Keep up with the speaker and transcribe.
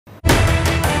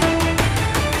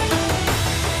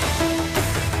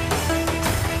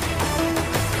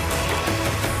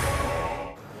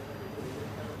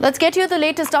Let's get you the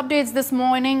latest updates this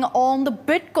morning on the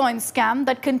Bitcoin scam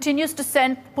that continues to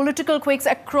send political quakes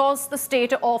across the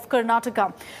state of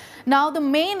Karnataka. Now, the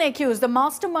main accused, the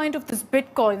mastermind of this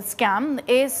Bitcoin scam,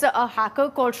 is a hacker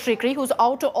called Sriki, who's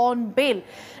out on bail.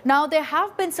 Now, there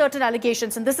have been certain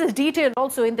allegations, and this is detailed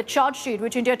also in the charge sheet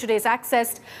which India Today has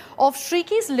accessed, of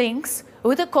Sriki's links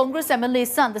with a Congress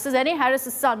MLA's son. This is N.A.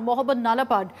 Harris's son, Mohammed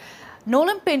Nalapad.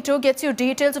 Nolan Pinto gets you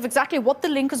details of exactly what the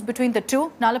link is between the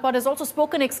two. Nalapad has also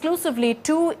spoken exclusively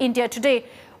to India Today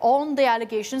on the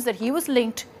allegations that he was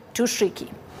linked to Sriki.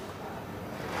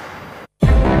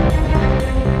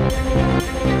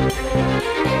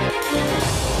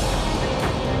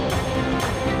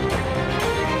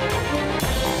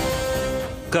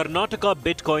 Karnataka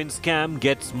Bitcoin scam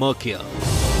gets murkier.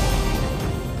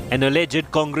 An alleged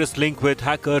Congress link with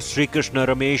hacker Sri Krishna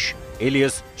Ramesh,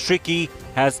 alias Sriki,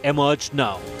 has emerged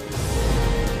now.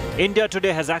 India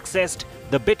Today has accessed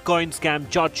the Bitcoin scam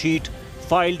charge sheet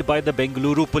filed by the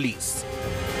Bengaluru police.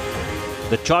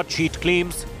 The charge sheet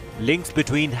claims links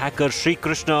between hacker Sri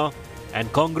Krishna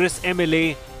and Congress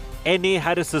MLA N.A.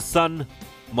 Harris's son,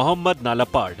 Mohammed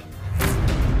Nalapad.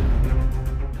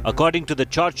 According to the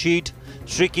charge sheet,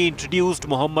 Sriki introduced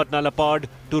Mohammed Nalapad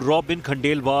to Robin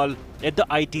Khandelwal at the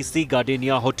ITC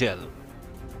Gardenia Hotel.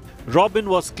 Robin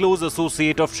was close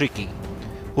associate of Sriki,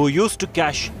 who used to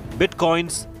cash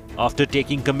bitcoins after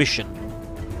taking commission.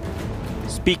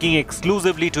 Speaking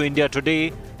exclusively to India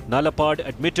Today, Nalapad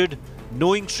admitted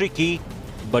knowing Sriki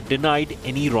but denied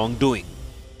any wrongdoing.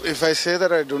 If I say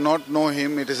that I do not know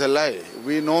him, it is a lie.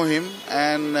 We know him,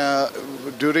 and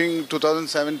during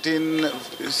 2017,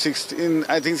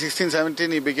 I think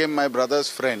 16-17, he became my brother's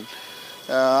friend.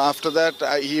 After that,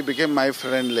 he became my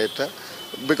friend later.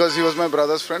 Because he was my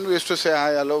brother's friend, we used to say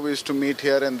hi, hello, we used to meet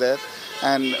here and there.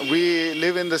 And we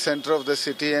live in the center of the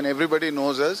city and everybody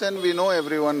knows us and we know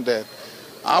everyone there.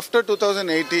 After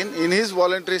 2018, in his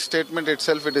voluntary statement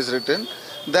itself, it is written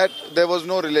that there was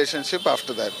no relationship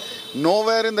after that.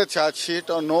 Nowhere in the charge sheet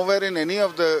or nowhere in any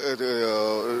of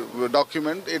the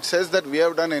document, it says that we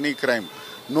have done any crime.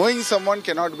 Knowing someone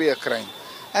cannot be a crime.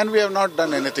 And we have not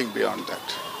done anything beyond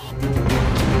that.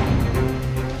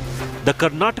 The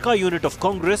Karnataka unit of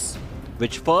Congress,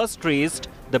 which first raised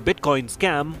the Bitcoin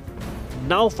scam,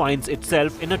 now finds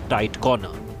itself in a tight corner.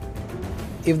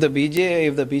 If the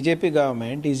BJP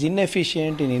government is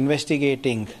inefficient in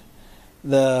investigating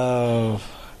the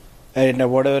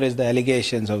whatever is the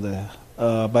allegations of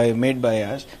the made by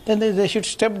us, then they should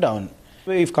step down.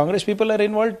 If Congress people are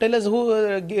involved, tell us who,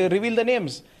 reveal the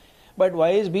names. But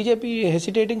why is BJP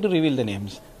hesitating to reveal the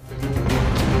names?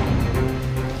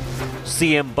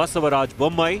 CM Basavaraj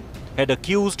Bommai had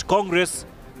accused Congress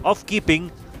of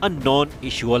keeping a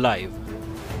non-issue alive.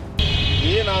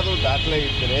 ಏನಾದರೂ ದಾಖಲೆ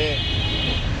ಇದ್ದರೆ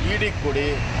ಇಡಿ ಕೊಡಿ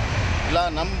ಇಲ್ಲ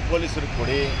ನಮ್ಮ ಪೊಲೀಸರು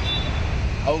ಕೊಡಿ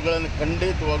ಅವುಗಳನ್ನು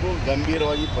ಖಂಡಿತವಾಗೂ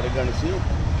ಗಂಭೀರವಾಗಿ ಪರಿಗಣಿಸಿ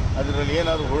ಅದರಲ್ಲಿ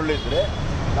ಏನಾದರೂ ಹುರುಳಿದ್ರೆ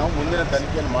ನಾವು ಮುಂದಿನ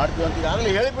ತನಿಖೆಯನ್ನು ಮಾಡ್ತೀವಿ ಅಂತ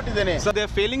ಈಗಾಗಲೇ ಹೇಳಿಬಿಟ್ಟಿದ್ದೇನೆ. So they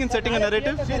are failing in setting a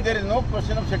narrative? See, there is no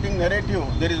question of setting narrative.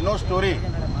 There is no story.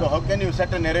 So how can you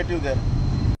set a narrative there?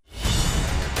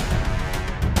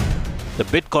 The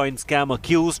Bitcoin scam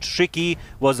accused Sriki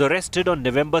was arrested on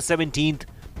November 17th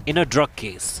in a drug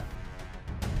case.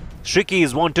 Sriki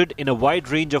is wanted in a wide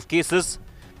range of cases,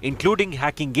 including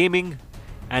hacking gaming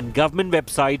and government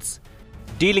websites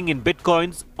dealing in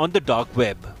bitcoins on the dark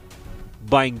web,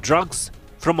 buying drugs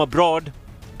from abroad,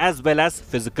 as well as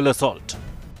physical assault.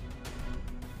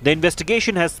 The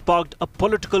investigation has sparked a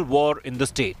political war in the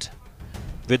state,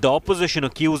 with the opposition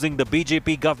accusing the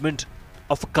BJP government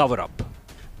of a cover-up.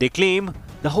 They claim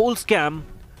the whole scam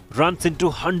runs into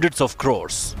hundreds of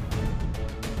crores.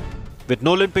 With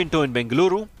Nolan Pinto in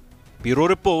Bengaluru, Bureau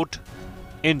Report,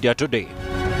 India Today.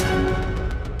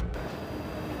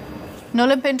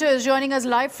 Nolan Pinto is joining us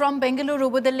live from Bengaluru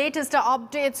with the latest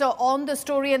updates on the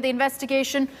story and the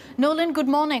investigation. Nolan, good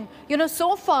morning. You know, so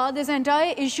far this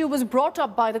entire issue was brought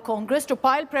up by the Congress to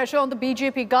pile pressure on the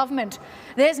BJP government.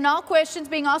 There's now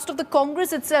questions being asked of the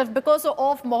Congress itself because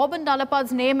of Mohammed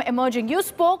Nalapad's name emerging. You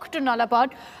spoke to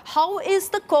Nalapad. How is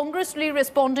the Congress really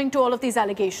responding to all of these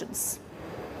allegations?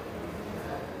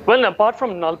 Well, apart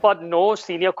from Nalapad, no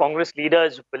senior Congress leader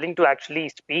is willing to actually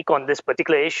speak on this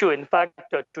particular issue. In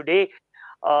fact, today,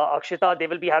 Akshita, they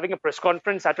will be having a press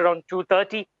conference at around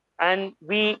 2:30, and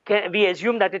we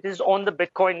assume that it is on the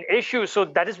Bitcoin issue. So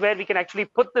that is where we can actually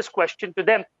put this question to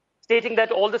them, stating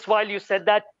that all this while you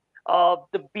said that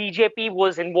the BJP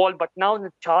was involved, but now in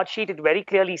the charge sheet, it very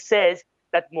clearly says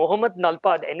that Mohammed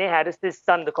Nalapad, N.A. Harris's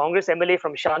son, the Congress MLA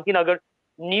from Shantinagar,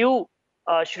 knew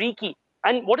Sriki.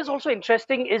 And what is also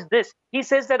interesting is this. He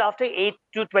says that after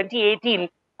 2018,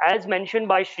 as mentioned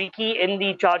by Sriki in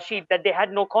the charge sheet, that they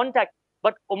had no contact.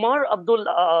 But Umar Abdul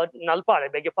Nalpar, I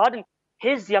beg your pardon,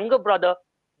 his younger brother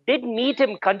did meet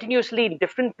him continuously in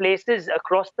different places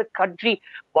across the country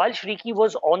while Sriki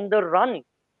was on the run.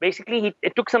 Basically,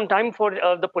 it took some time for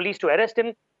the police to arrest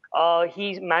him.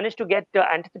 He managed to get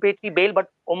anticipatory bail, but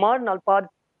Omar Nalpad,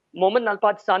 Mohammed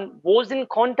Nalpad's son, was in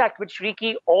contact with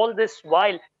Sriki all this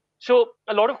while. So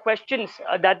a lot of questions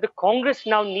that the Congress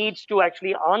now needs to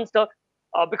actually answer,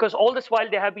 because all this while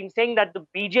they have been saying that the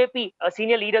BJP,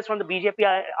 senior leaders from the BJP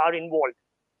are involved.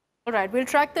 All right, we'll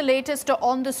track the latest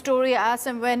on the story as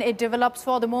and when it develops.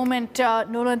 For the moment,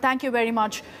 Nolan, thank you very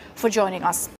much for joining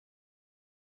us.